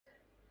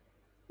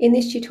In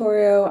this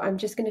tutorial, I'm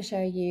just going to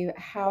show you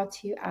how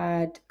to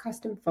add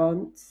custom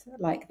fonts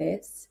like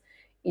this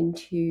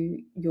into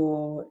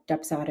your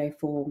Dubsado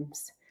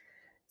forms.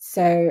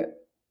 So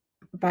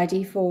by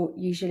default,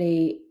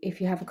 usually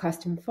if you have a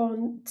custom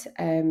font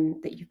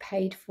that you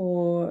paid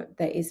for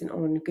that isn't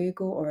on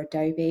Google or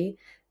Adobe,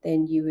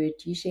 then you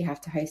would usually have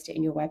to host it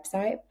in your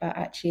website. But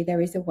actually there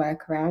is a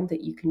workaround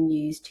that you can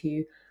use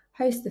to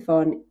host the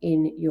font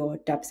in your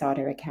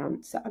Dubsado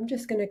account. So I'm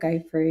just going to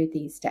go through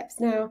these steps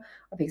now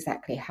of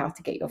exactly how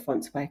to get your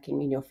fonts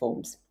working in your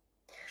forms.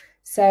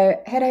 So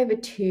head over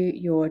to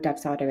your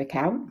Dubsado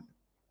account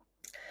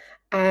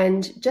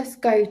and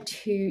just go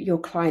to your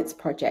client's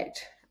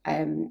project.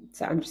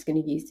 So I'm just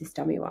going to use this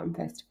dummy one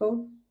first of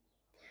all.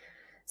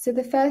 So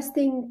the first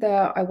thing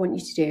that I want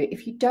you to do,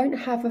 if you don't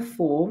have a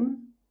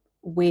form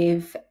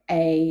with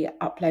a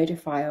uploader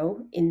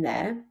file in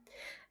there,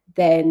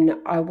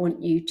 then I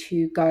want you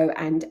to go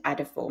and add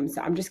a form.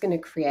 So I'm just going to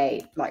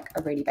create like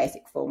a really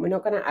basic form. We're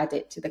not going to add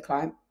it to the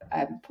client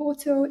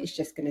portal. It's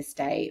just going to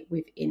stay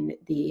within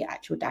the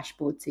actual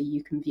dashboard so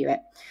you can view it.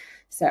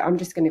 So I'm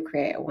just going to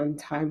create a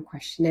one-time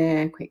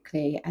questionnaire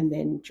quickly and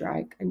then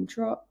drag and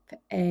drop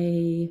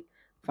a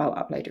file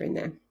uploader in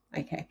there.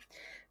 Okay,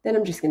 then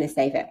I'm just going to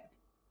save it.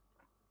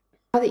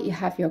 Now that you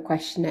have your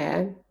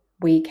questionnaire,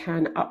 we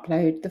can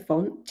upload the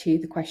font to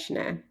the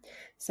questionnaire.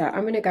 So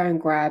I'm going to go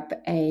and grab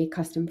a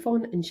custom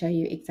font and show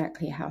you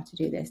exactly how to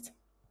do this.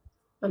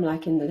 I'm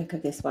liking the look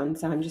of this one,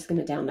 so I'm just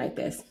going to download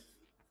this.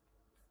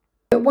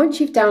 But once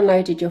you've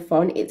downloaded your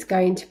font, it's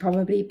going to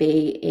probably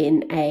be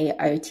in a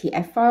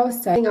OTF file. So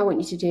the thing I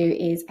want you to do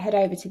is head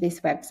over to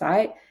this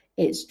website.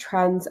 It's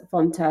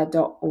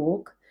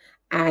transfonta.org.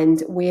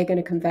 And we're going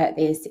to convert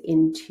this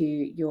into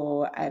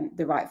your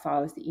the right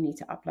files that you need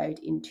to upload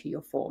into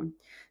your form.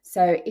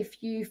 So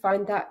if you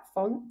find that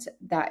font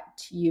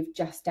that you've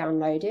just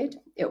downloaded,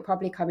 it will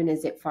probably come in a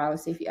zip file.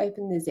 So if you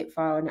open the zip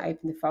file and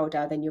open the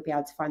folder, then you'll be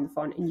able to find the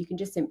font and you can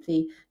just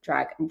simply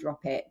drag and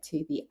drop it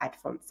to the add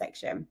font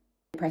section.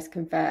 Press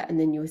convert and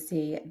then you'll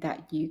see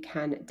that you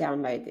can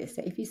download this.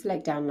 So if you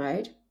select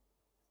download,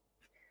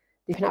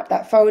 open up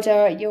that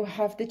folder, you'll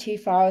have the two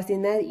files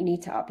in there that you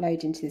need to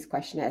upload into this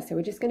questionnaire. So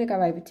we're just going to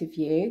go over to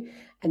view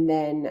and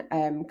then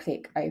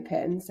click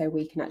open so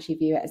we can actually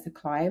view it as the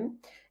client,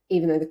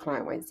 even though the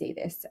client won't see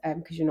this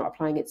because you're not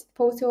applying it to the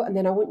portal. And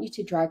then I want you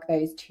to drag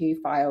those two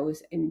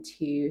files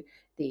into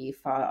the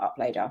file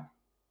uploader.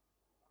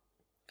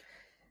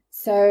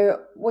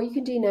 So what you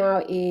can do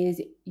now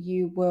is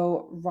you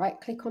will right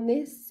click on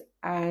this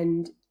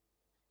and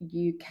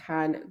you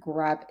can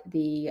grab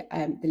the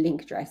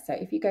link address. So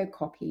if you go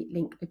copy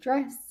link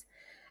address,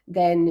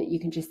 then you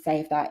can just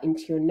save that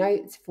into your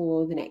notes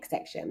for the next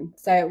section.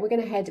 So we're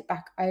going to head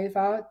back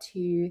over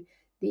to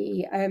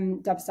the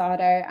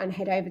Dubsado and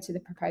head over to the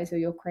proposal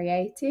you're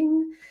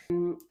creating.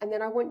 And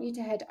then I want you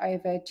to head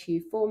over to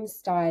form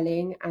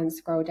styling and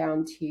scroll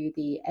down to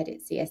the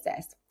edit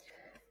CSS.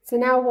 So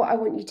now what I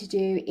want you to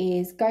do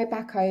is go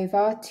back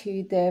over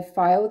to the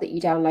file that you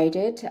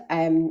downloaded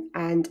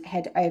and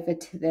head over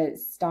to the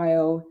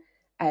style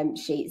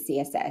sheet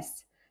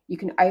CSS. You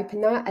can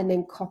open that and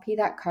then copy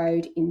that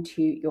code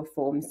into your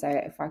form. So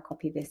if I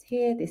copy this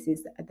here, this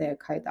is the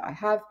code that I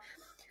have.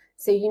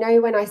 So you know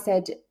when I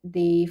said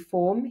the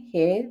form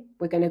here,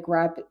 we're going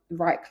to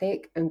right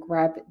click and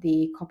grab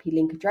the copy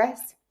link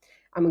address.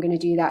 And we're going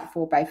to do that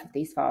for both of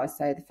these files.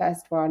 So the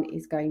first one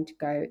is going to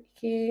go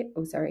here,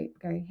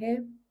 go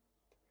here.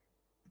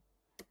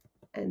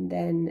 And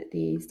then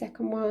the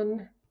second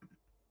one,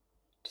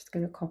 just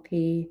going to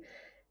copy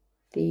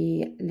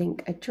the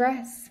link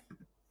address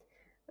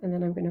and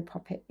then I'm going to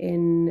pop it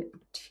in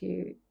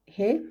to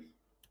here.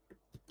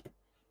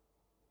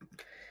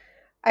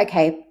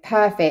 Okay,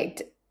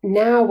 perfect.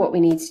 Now what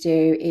we need to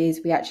do is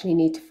we actually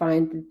need to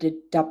find the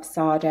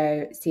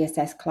Dubsado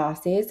CSS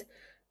classes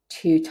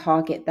to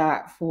target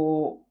that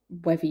for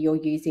whether you're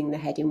using the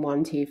heading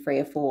 1, 2, 3,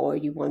 or 4, or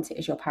you want it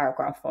as your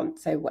paragraph font.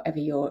 So whatever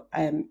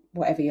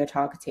you're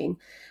targeting.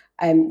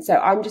 So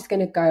I'm just going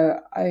to go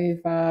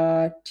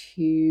over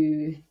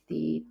to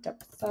the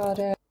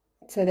Dubsado.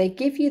 So they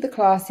give you the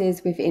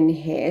classes within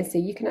here, so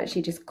you can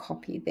actually just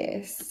copy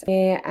this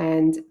here,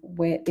 and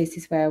this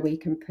is where we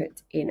can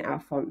put in our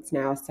fonts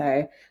now. So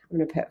I'm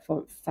going to put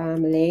font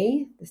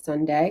family, the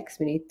Sunday, because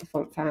we need the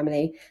font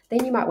family.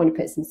 Then you might want to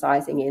put some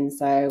sizing in,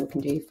 so we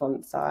can do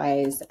font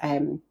size.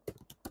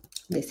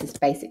 This is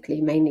basically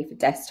mainly for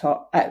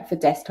desktop. For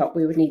desktop,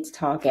 we would need to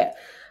target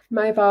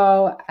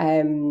mobile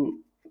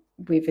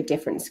with a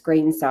different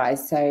screen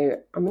size. So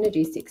I'm going to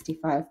do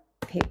 65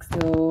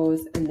 pixels,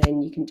 and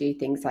then you can do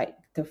things like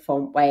the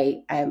font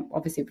weight.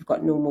 Obviously we've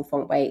got normal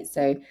font weight,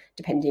 so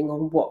depending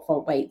on what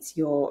font weights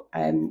your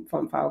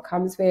font file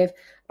comes with,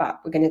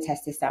 but we're going to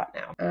test this out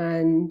now.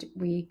 And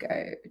we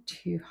go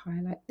to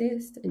highlight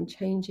this and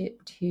change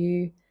it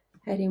to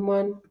heading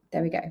 1.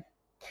 There we go.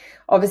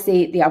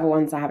 Obviously the other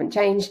ones I haven't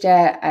changed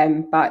yet,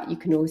 but you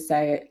can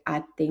also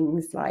add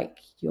things like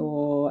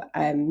your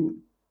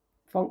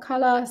font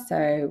color.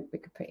 So we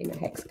could put in a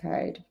hex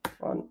code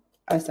font,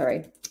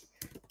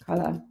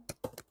 color,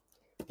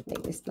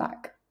 make this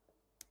black.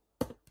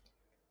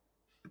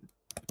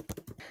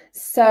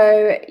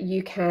 So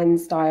you can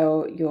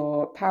style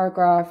your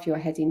paragraph, your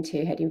heading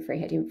 2, heading 3,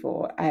 heading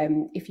 4.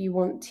 If you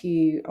want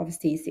to,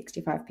 obviously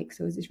 65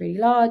 pixels is really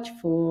large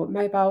for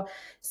mobile,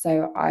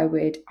 so I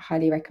would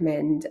highly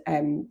recommend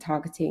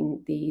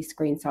targeting the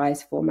screen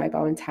size for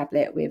mobile and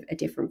tablet with a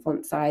different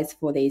font size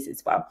for these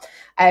as well.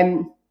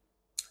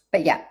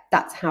 But yeah,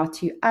 that's how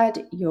to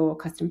add your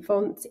custom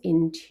fonts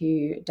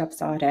into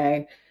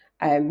Dubsado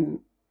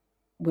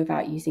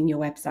without using your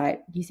website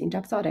using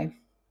Dubsado.